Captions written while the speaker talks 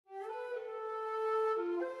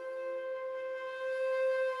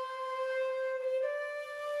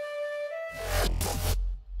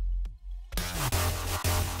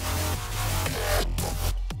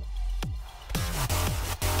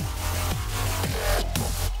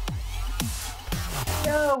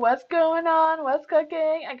Yo, what's going on? What's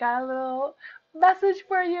cooking? I got a little message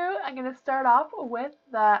for you. I'm going to start off with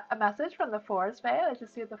a message from the Forest Fae. Let's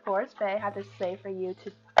just see what the Forest Fae had to say for you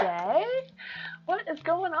today. What is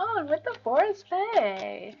going on with the Forest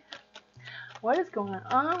Fae? What is going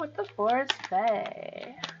on with the Forest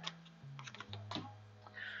Fae?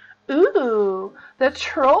 Ooh, the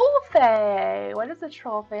Troll Fae. What does the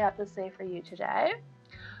Troll Fae have to say for you today?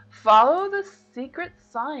 Follow the secret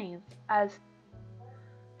signs as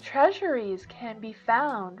treasuries can be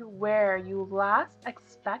found where you least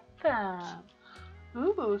expect them.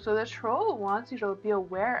 Ooh, so the troll wants you to be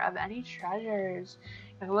aware of any treasures.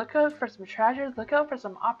 Look out for some treasures, look out for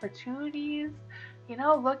some opportunities.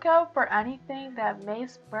 Look out for anything that may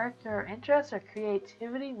spark your interest or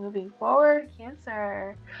creativity moving forward,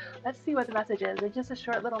 Cancer. Let's see what the message is. It's just a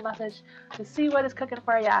short little message to see what is cooking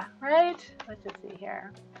for ya, right? Let's just see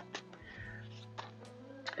here.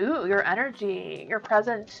 Ooh, your energy, your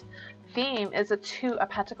present theme is a Two of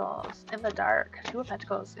Pentacles in the dark. Two of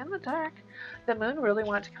Pentacles in the dark. The moon really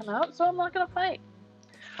wanted to come out, so I'm not going to fight.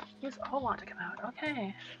 These all want to come out.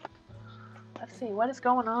 Okay. Let's see, what is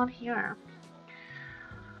going on here?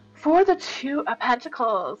 For the Two of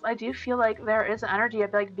Pentacles, I do feel like there is an energy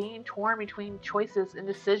of like being torn between choices and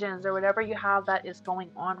decisions or whatever you have that is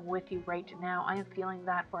going on with you right now. I am feeling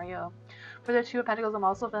that for you. For the Two of Pentacles, I'm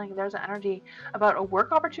also feeling there's an energy about a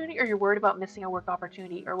work opportunity, or you're worried about missing a work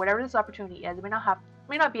opportunity, or whatever this opportunity is. It may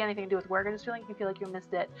not be anything to do with work. I just feel like you feel like you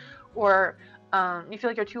missed it, or you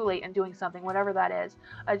feel like you're too late in doing something, whatever that is.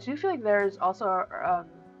 I do feel like there's also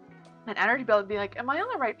an energy build, be like, am I on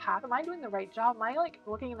the right path? Am I doing the right job? Am I like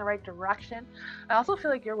looking in the right direction? I also feel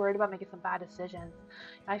like you're worried about making some bad decisions.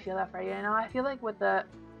 I feel that for you. I feel like with the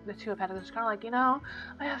Two of Pentacles, it's kind of like,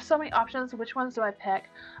 I have so many options. Which ones do I pick?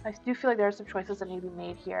 I do feel like there are some choices that need to be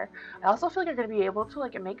made here. I also feel like you're going to be able to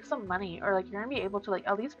like make some money, or like you're going to be able to like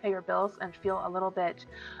at least pay your bills and feel a little bit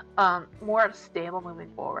more stable moving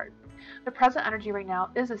forward. The present energy right now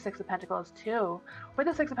is the Six of Pentacles too. With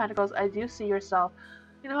the Six of Pentacles, I do see yourself,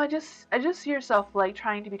 I just see yourself like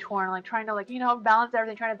trying to be torn, like trying to like, balance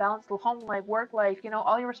everything, trying to balance the home life, work life,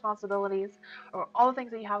 all your responsibilities, or all the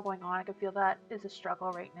things that you have going on. I can feel that is a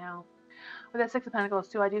struggle right now. With that Six of Pentacles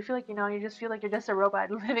too, I do feel like, you just feel like you're just a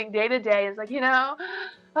robot living day to day. It's like,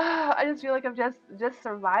 I just feel like I'm just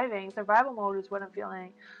surviving. Survival mode is what I'm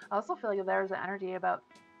feeling. I also feel like there's an energy about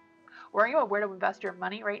worrying about where to invest your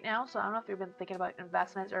money right now. So I don't know if you've been thinking about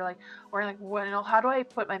investments, or like worrying like, how do I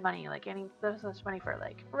put my money, like any business money for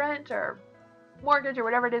like rent or mortgage or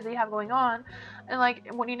whatever it is that you have going on, and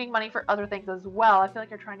like when you need money for other things as well. I feel like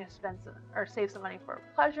you're trying to spend some or save some money for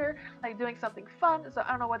pleasure, like doing something fun. So I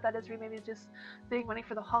don't know what that is for you. Maybe it's just saving money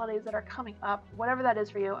for the holidays that are coming up. Whatever that is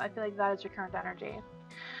for you, I feel like that is your current energy.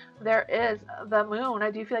 There is the moon.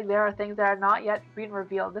 I do feel like there are things that are not yet being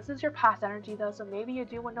revealed. This is your past energy though, so maybe you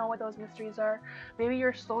do know what those mysteries are. Maybe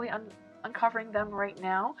you're slowly uncovering them right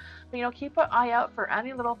now. But keep an eye out for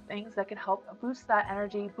any little things that could help boost that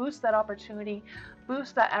energy, boost that opportunity,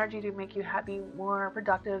 boost that energy to make you happy, more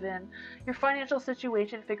productive in your financial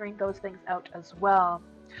situation, figuring those things out as well.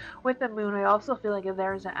 With the moon, I also feel like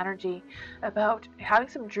there's an energy about having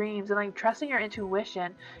some dreams and like trusting your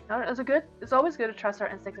intuition. It's always good to trust our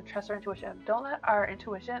instincts and trust our intuition. Don't let our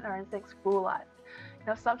intuition, our instincts fool us.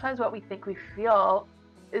 Sometimes what we think we feel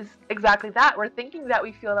is exactly that. We're thinking that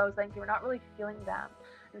we feel those things, we're not really feeling them.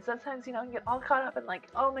 And sometimes, you get all caught up and like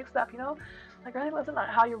all mixed up, like really listen to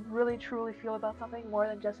how you really truly feel about something more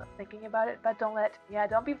than just thinking about it. But don't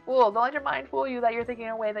be fooled. Don't let your mind fool you that you're thinking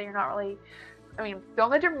in a way that you're not really. Don't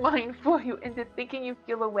let your mind fool you into thinking you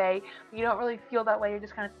feel a way. You don't really feel that way. You're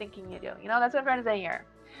just kind of thinking you do. That's what I'm trying to say here.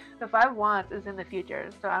 The Five of Wands is in the future.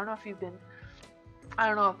 So I don't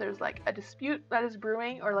know if there's like a dispute that is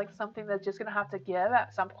brewing, or like something that's just going to have to give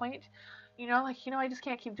at some point. I just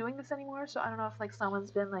can't keep doing this anymore. So I don't know if like someone's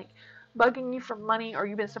been like bugging you for money, or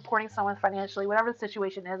you've been supporting someone financially, whatever the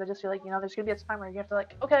situation is. I just feel like, there's going to be a time where you have to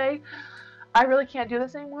like, okay, I really can't do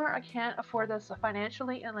this anymore. I can't afford this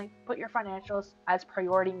financially, and like put your financials as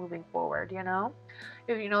priority moving forward.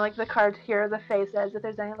 If like the card here, the Fae says, if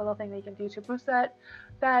there's any little thing that you can do to boost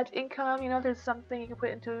that income, if there's something you can put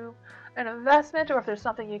into an investment, or if there's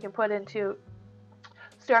something you can put into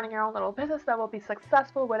starting your own little business that will be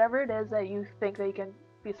successful, whatever it is that you think that you can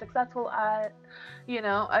be successful at,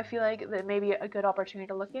 I feel like that may be a good opportunity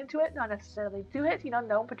to look into it, not necessarily do it.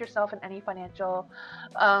 Don't put yourself in any financial,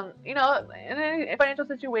 in any financial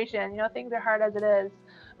situation. Things are hard as it is,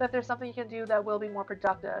 but if there's something you can do that will be more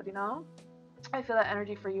productive, I feel that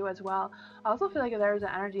energy for you as well. I also feel like there's an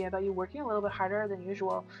energy about you working a little bit harder than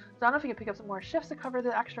usual. So I don't know if you can pick up some more shifts to cover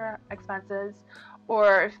the extra expenses,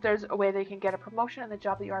 or if there's a way they can get a promotion in the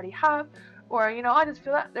job that you already have, or I just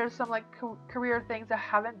feel that there's some like career things that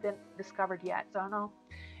haven't been discovered yet. So I don't know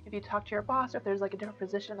if you talk to your boss, or if there's like a different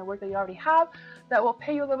position in the work that you already have that will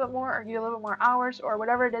pay you a little bit more or give you a little bit more hours or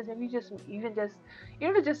whatever it is. Maybe even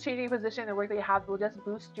just changing a position in the work that you have will just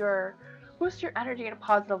boost your energy in a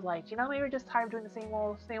positive light. Maybe you're just tired of doing the same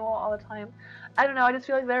old all the time. I don't know. I just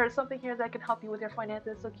feel like there is something here that can help you with your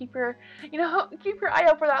finances. So keep your eye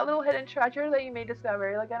out for that little hidden treasure that you may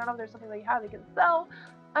discover. Like, I don't know if there's something that you have that you can sell.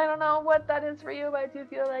 I don't know what that is for you, but I do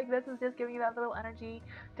feel like this is just giving you that little energy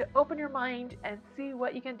to open your mind and see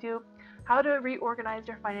what you can do, how to reorganize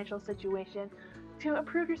your financial situation to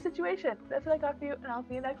improve your situation. That's what I got for you, and I'll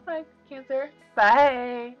see you next time, Cancer.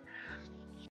 Bye!